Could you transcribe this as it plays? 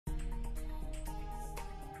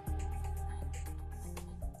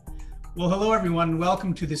Well, hello, everyone, and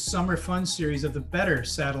welcome to this summer fun series of the Better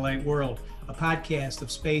Satellite World, a podcast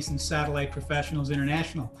of Space and Satellite Professionals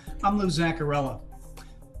International. I'm Lou Zaccarella.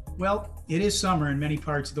 Well, it is summer in many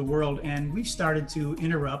parts of the world, and we've started to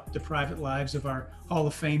interrupt the private lives of our Hall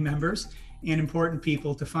of Fame members and important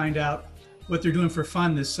people to find out what they're doing for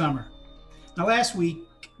fun this summer. Now, last week,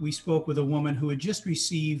 we spoke with a woman who had just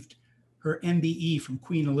received her MBE from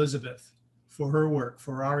Queen Elizabeth for her work,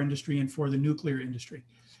 for our industry, and for the nuclear industry.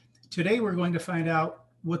 Today, we're going to find out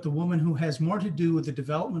what the woman who has more to do with the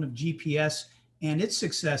development of GPS and its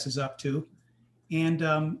success is up to.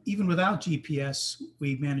 And even without GPS,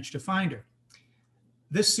 we managed to find her.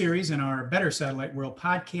 This series and our Better Satellite World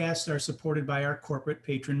podcasts are supported by our corporate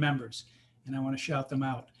patron members. And I want to shout them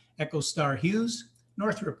out: Echo Star Hughes,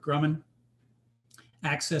 Northrop Grumman,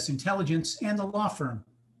 Access Intelligence, and the law firm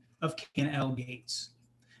of K&L Gates.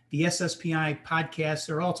 The SSPI podcasts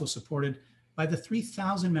are also supported by the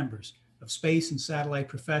 3,000 members of Space and Satellite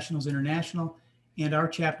Professionals International and our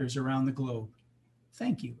chapters around the globe.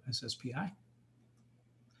 Thank you, SSPI.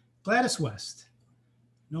 Gladys West,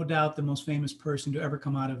 no doubt the most famous person to ever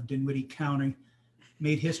come out of Dinwiddie County,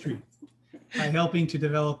 made history by helping to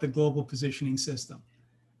develop the global positioning system.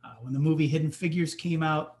 When the movie Hidden Figures came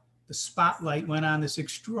out, the spotlight went on this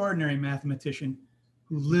extraordinary mathematician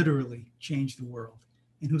who literally changed the world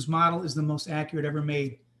and whose model is the most accurate ever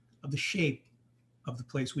made of the shape of the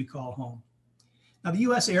place we call home. Now, the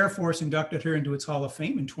U.S. Air Force inducted her into its Hall of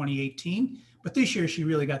Fame in 2018, but this year she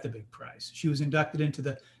really got the big prize. She was inducted into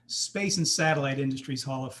the Space and Satellite Industries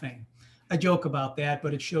Hall of Fame. I joke about that,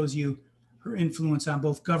 but it shows you her influence on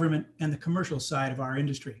both government and the commercial side of our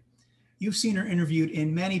industry. You've seen her interviewed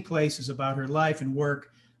in many places about her life and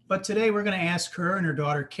work, but today we're going to ask her and her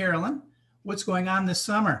daughter, Carolyn, what's going on this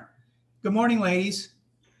summer. Good morning, ladies.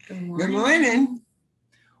 Good morning. Good morning.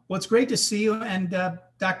 Well, it's great to see you. And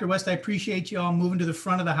Dr. West, I appreciate you all moving to the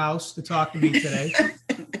front of the house to talk to me today.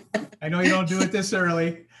 I know you don't do it this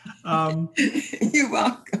early. You're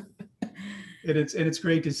welcome. It's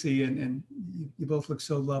great to see you. And you both look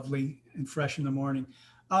so lovely and fresh in the morning.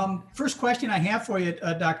 First question I have for you,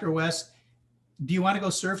 Dr. West, do you want to go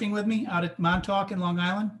surfing with me out at Montauk in Long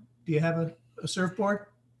Island? Do you have a surfboard?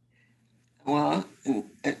 Well,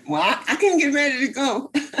 I can get ready to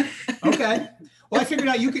go. Okay. Well, I figured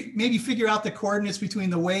out you could maybe figure out the coordinates between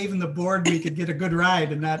the wave and the board. We could get a good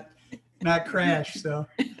ride and not crash. So,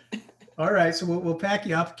 all right. So we'll pack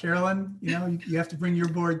you up, Carolyn. You know, you have to bring your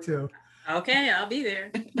board too. Okay, I'll be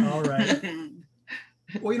there. All right.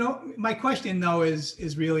 Well, you know, my question though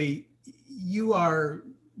is really, you are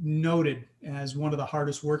noted as one of the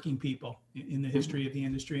hardest working people in the history of the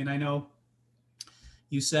industry, and I know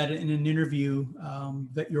you said in an interview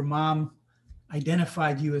that your mom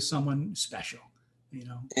identified you as someone special. You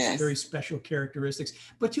know, yes. Very special characteristics.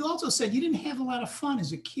 But you also said you didn't have a lot of fun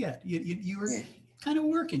as a kid. You were kind of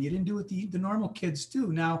working. You didn't do what the normal kids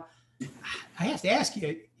do. Now, I have to ask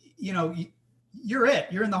you, you know, you're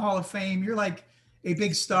in the Hall of Fame. You're like a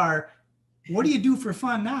big star. What do you do for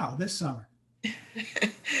fun now this summer?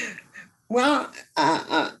 Well,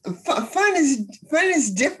 fun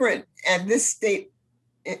is different at this state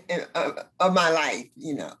of my life,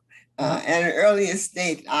 you know. At an earlier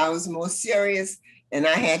state, I was more serious, and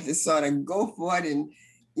I had to sort of go for it and,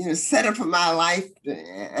 you know, set up for my life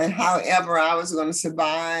and however I was going to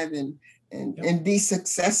survive and be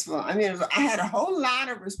successful. I mean, I had a whole lot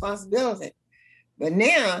of responsibility, but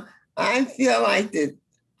now I feel like that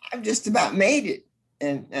I've just about made it.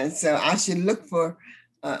 And so I should look for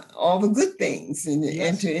all the good things and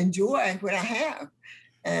to enjoy what I have.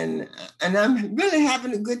 And I'm really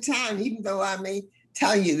having a good time, even though I may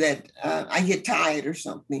tell you that I get tired or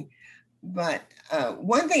something. But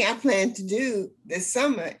one thing I plan to do this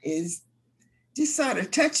summer is just sort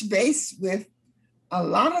of touch base with a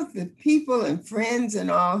lot of the people and friends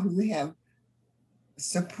and all who have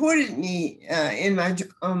supported me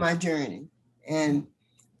on my journey. And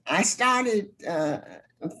I started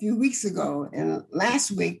a few weeks ago, and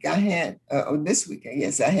last week I had, or this week I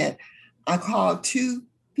guess I called 2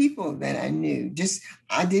 people that I knew.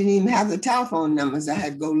 I didn't even have the telephone numbers. I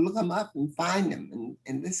had to go look them up and find them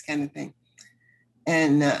and this kind of thing.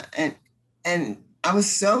 And I was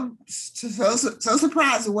so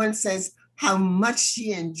surprised when one says how much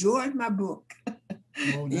she enjoyed my book.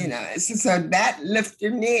 Oh, nice. You know, so that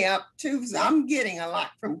lifted me up too. So I'm getting a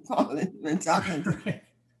lot from calling and talking to them.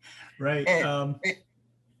 Right.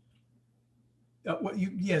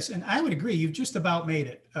 Yes, and I would agree. You've just about made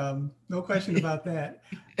it. No question about that.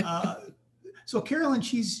 So Carolyn,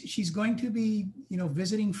 she's going to be,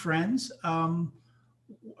 visiting friends.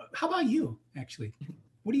 How about you, actually?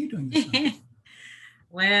 What are you doing this summer?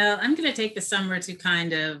 Well, I'm going to take the summer to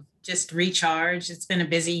kind of just recharge. It's been a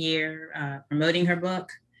busy year promoting her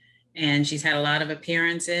book, and she's had a lot of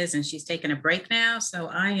appearances, and she's taken a break now. So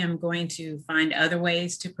I am going to find other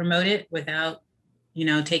ways to promote it without,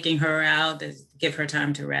 taking her out, to give her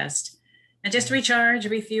time to rest and just recharge,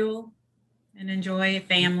 refuel, and enjoy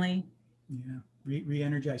family. Yeah,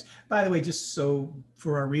 re-energize. By the way, just so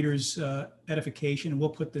for our readers' edification, and we'll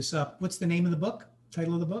put this up. What's the name of the book?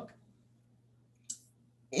 Title of the book?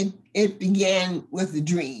 It began with a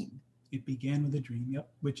dream. It began with a dream. Yep,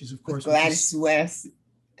 which is of course Gladys West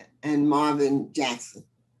and Marvin Jackson.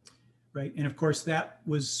 Right, and of course that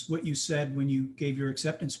was what you said when you gave your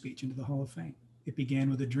acceptance speech into the Hall of Fame. It began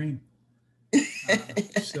with a dream.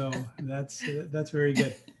 So that's very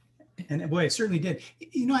good. And boy, it certainly did.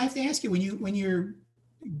 I have to ask you, when you're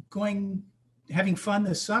having fun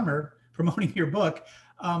this summer, promoting your book,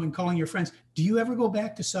 and calling your friends, do you ever go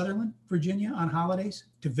back to Sutherland, Virginia on holidays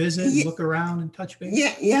to visit, and look around and touch base?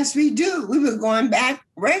 Yeah, yes, we do. We were going back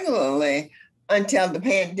regularly until the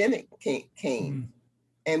pandemic came.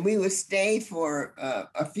 And we would stay for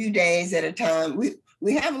a few days at a time.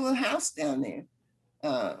 We have a little house down there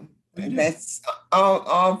that's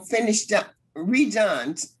all finished up,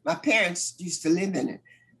 redone. My parents used to live in it,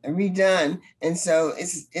 and redone. And so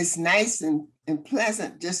it's nice and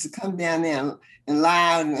pleasant just to come down there and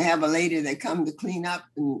lie out and have a lady that come to clean up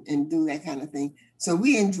and do that kind of thing. So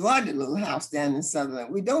we enjoyed the little house down in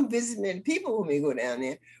Sutherland. We don't visit many people when we go down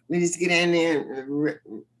there. We just get down there and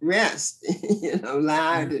rest,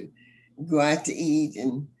 lie out and go out to eat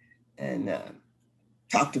and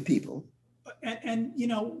talk to people. And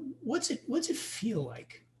what's it feel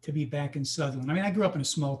like to be back in Sutherland? I mean, I grew up in a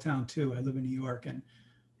small town too. I live in New York, and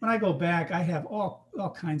when I go back, I have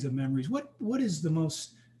all kinds of memories. What is the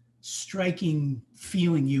most striking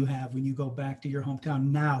feeling you have when you go back to your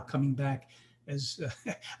hometown now, coming back as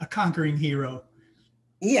a conquering hero?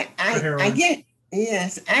 Yeah, I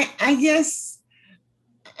guess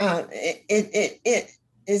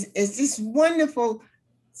it's just wonderful.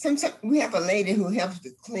 Sometimes we have a lady who helps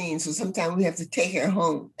to clean, so sometimes we have to take her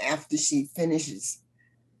home after she finishes,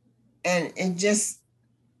 and just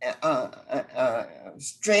a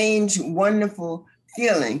strange, wonderful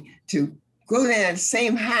feeling to go down the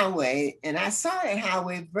same highway. And I saw that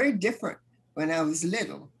highway very different when I was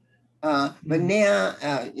little. But now,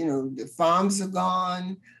 the farms are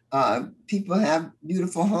gone. People have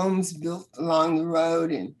beautiful homes built along the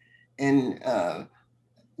road, and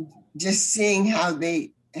just seeing how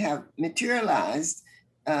they have materialized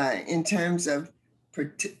in terms of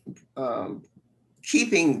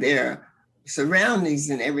keeping their surroundings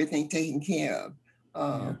and everything taken care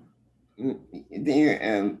of.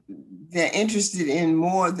 They're interested in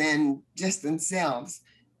more than just themselves.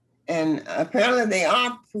 And apparently they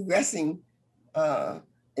are progressing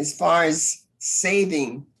as far as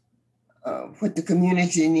saving what the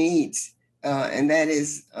community needs. And that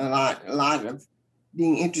is a lot of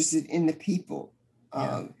being interested in the people.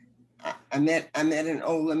 I met an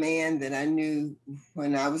older man that I knew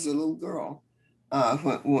when I was a little girl,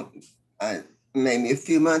 maybe a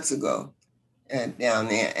few months ago down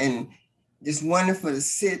there. And just wonderful to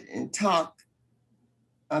sit and talk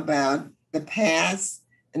about the past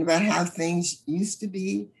and about how things used to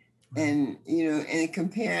be, and and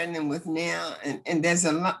comparing them with now. And there's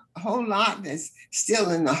a whole lot that's still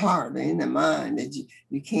in the heart or in the mind that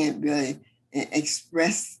you can't really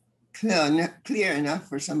express clear enough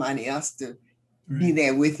for somebody else to be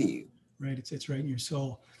there with you. Right, it's right in your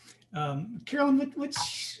soul. Carolyn,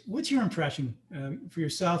 what's your impression for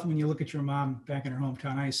yourself when you look at your mom back in her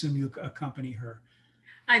hometown? I assume you accompany her.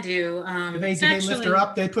 I do. Do they lift her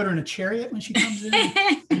up? They put her in a chariot when she comes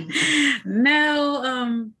in?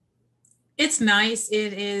 No, it's nice.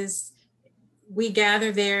 It is. We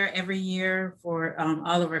gather there every year for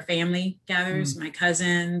all of our family gathers, my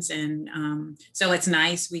cousins. And so it's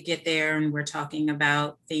nice. We get there and we're talking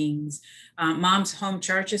about things. Mom's home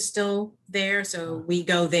church is still there. So we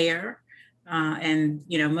go there. And,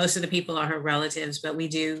 most of the people are her relatives, but we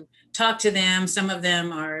do talk to them. Some of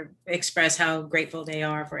them express how grateful they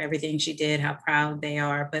are for everything she did, how proud they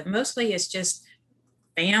are. But mostly it's just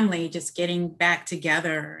family, just getting back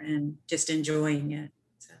together and just enjoying it.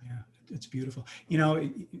 It's beautiful.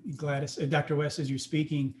 Gladys, Dr. West, as you're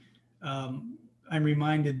speaking, I'm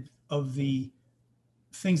reminded of the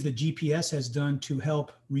things that GPS has done to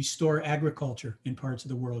help restore agriculture in parts of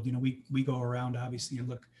the world. We go around obviously and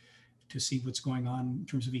look to see what's going on in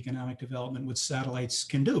terms of economic development, what satellites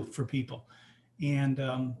can do for people. And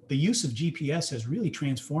the use of GPS has really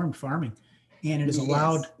transformed farming, and it has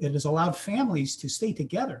allowed families to stay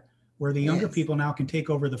together where the younger Yes. people now can take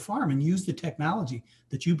over the farm and use the technology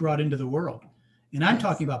that you brought into the world. And I'm Yes.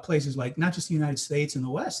 talking about places like not just the United States and the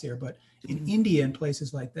West here, but in Mhm. India and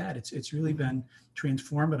places like that. It's really been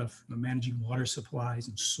transformative, managing water supplies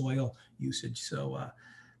and soil usage. So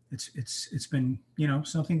it's been, you know,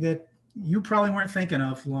 something that you probably weren't thinking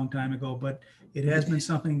of a long time ago, but it has been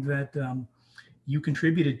something that you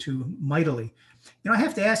contributed to mightily. You know, I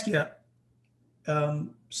have to ask you,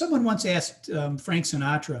 someone once asked Frank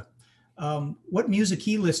Sinatra what music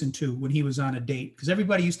he listened to when he was on a date, because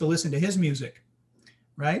everybody used to listen to his music,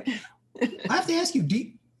 right? I have to ask you,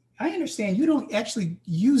 I understand you don't actually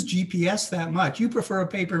use GPS that much. You prefer a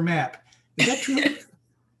paper map. Is that true?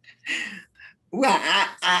 Well,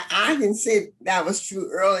 I can say that was true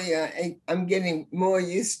earlier. I'm getting more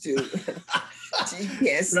used to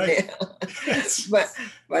GPS Right. now.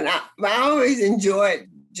 but I always enjoyed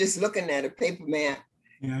just looking at a paper map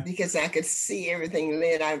Yeah. because I could see everything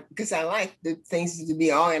laid out. Because I like the things to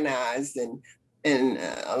be organized and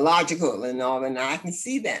logical and all, and I can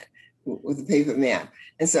see that with a paper map.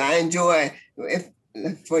 And so I enjoy if.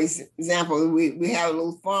 For example, we have a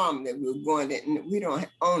little farm that we were going to, and we don't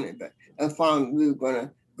own it, but a farm we were going to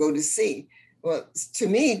go to see. Well, to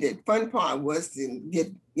me, the fun part was to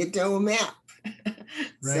get the old map.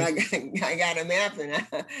 So Right. I got a map, and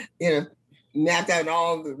I, mapped out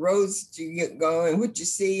all the roads to get going, what you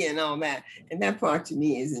see, and all that. And that part to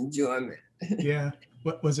me is enjoyment. Yeah.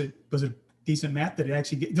 What was it? Was it a decent map that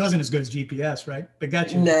it wasn't as good as GPS, right? But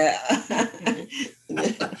got you. No.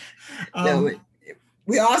 No,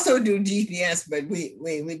 we also do GPS, but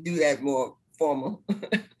we do that more formal.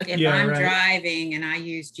 If Yeah, I'm right. driving and I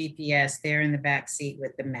use GPS, they're in the back seat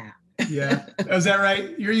with the map. Yeah. Is that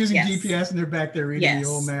right? You're using Yes. GPS and they're back there reading the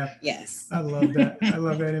whole map. Yes. I love that. I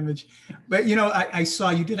love that image. But, you know, I saw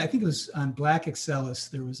you did, I think it was on Black Excellus,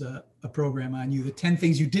 there was a program on you, the 10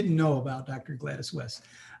 things you didn't know about Dr. Gladys West.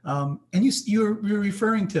 And you were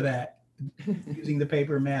referring to that using the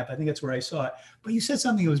paper map. I think that's where I saw it. But you said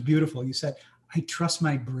something that was beautiful. You said, I trust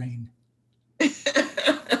my brain. I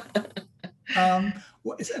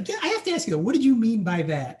have to ask you, what did you mean by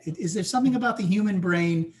that? Is there something about the human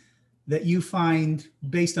brain that you find,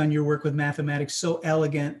 based on your work with mathematics, so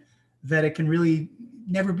elegant that it can really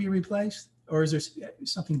never be replaced? Or is there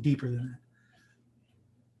something deeper than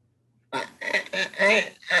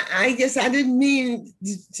that? I guess I didn't mean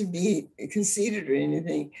to be conceited or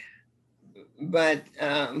anything, but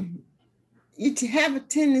you have a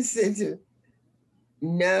tendency to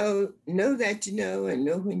know that you know, and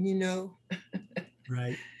know when you know.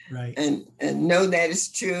 Right. And know that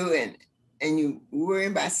it's true, and you worry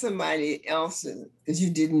about somebody else because you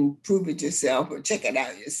didn't prove it yourself or check it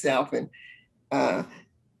out yourself, and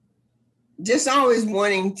just always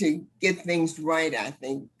wanting to get things right, I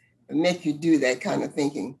think, make you do that kind of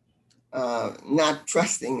thinking, not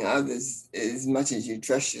trusting others as much as you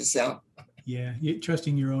trust yourself. Yeah,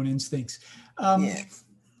 trusting your own instincts. Yes.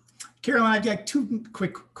 Carolyn, I've got two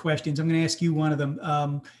quick questions. I'm going to ask you one of them.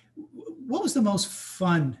 What was the most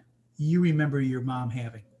fun you remember your mom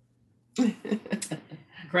having?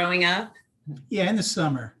 Growing up? Yeah, in the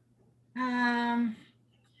summer.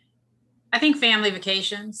 I think family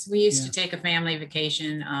vacations. We used to take a family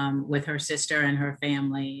vacation with her sister and her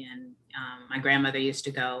family, and my grandmother used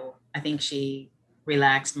to go. I think she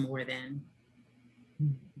relaxed more then.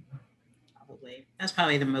 Probably. That's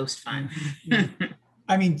probably the most fun. Yeah.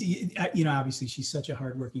 I mean, you know, obviously she's such a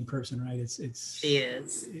hardworking person, right? She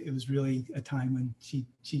is. It was really a time when she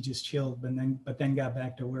just chilled, but then got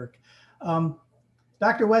back to work.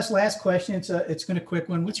 Dr. West, last question. It's been a quick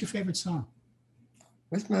one. What's your favorite song?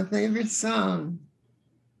 What's my favorite song?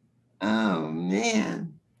 Oh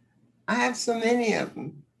man, I have so many of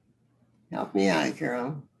them. Help me out,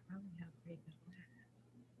 Carol.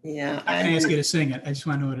 Yeah, I can ask you to sing it. I just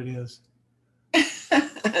want to know what it is.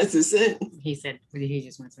 That's a sin. He said he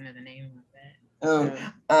just wants to know the name of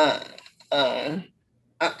that.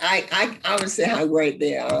 I would say How Great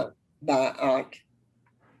They Are by Art.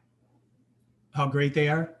 How Great They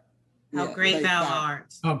Are? How Great Thou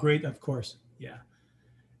Art. Oh, great, of course. Yeah.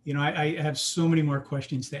 You know, I have so many more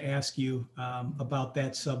questions to ask you about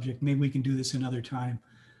that subject. Maybe we can do this another time.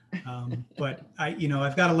 But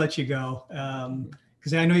I've got to let you go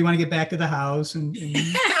because I know you want to get back to the house and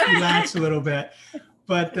relax a little bit.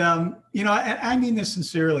 But, I mean this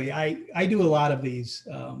sincerely. I do a lot of these.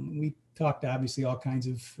 We talked to obviously all kinds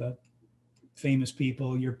of famous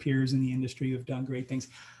people, your peers in the industry who have done great things.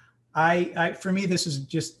 For me, this is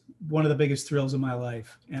just one of the biggest thrills of my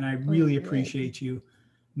life. And I really appreciate you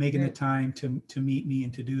making the time to meet me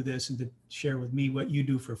and to do this and to share with me what you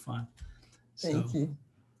do for fun. Thank you.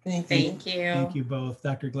 Thank you. Thank you. Thank you both,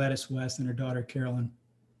 Dr. Gladys West and her daughter, Carolyn.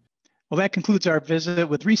 Well, that concludes our visit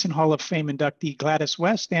with recent Hall of Fame inductee Gladys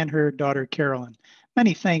West and her daughter, Carolyn.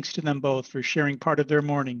 Many thanks to them both for sharing part of their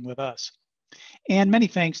morning with us. And many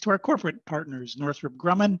thanks to our corporate partners, Northrop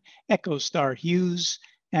Grumman, EchoStar Hughes,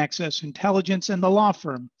 Access Intelligence, and the law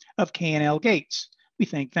firm of K&L Gates. We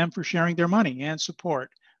thank them for sharing their money and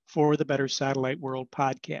support for the Better Satellite World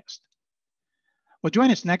podcast. Well,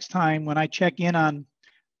 join us next time when I check in on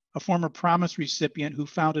a former Promise recipient who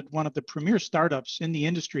founded one of the premier startups in the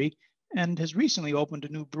industry and has recently opened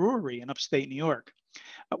a new brewery in upstate New York.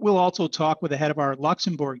 We'll also talk with the head of our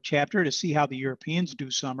Luxembourg chapter to see how the Europeans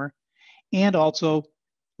do summer, and also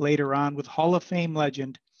later on with Hall of Fame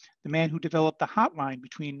legend, the man who developed the hotline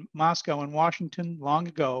between Moscow and Washington long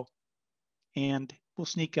ago, and we'll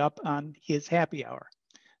sneak up on his happy hour.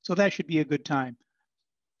 So that should be a good time.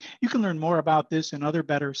 You can learn more about this and other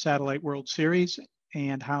Better Satellite World series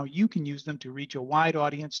and how you can use them to reach a wide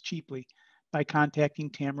audience cheaply by contacting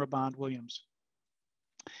Tamara Bond Williams.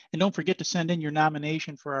 And don't forget to send in your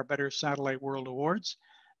nomination for our Better Satellite World Awards.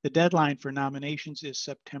 The deadline for nominations is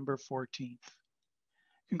September 14th.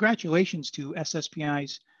 Congratulations to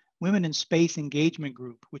SSPI's Women in Space Engagement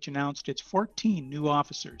Group, which announced its 14 new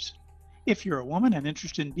officers. If you're a woman and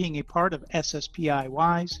interested in being a part of SSPI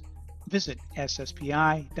WISE, visit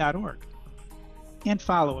sspi.org. And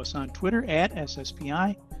follow us on Twitter at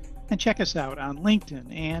SSPI, and check us out on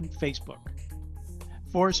LinkedIn and Facebook.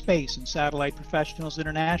 For Space and Satellite Professionals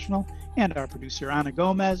International and our producer Ana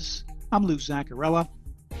Gomez, I'm Lou Zaccarella.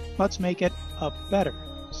 Let's make it a better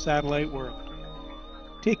satellite world.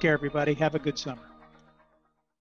 Take care, everybody. Have a good summer.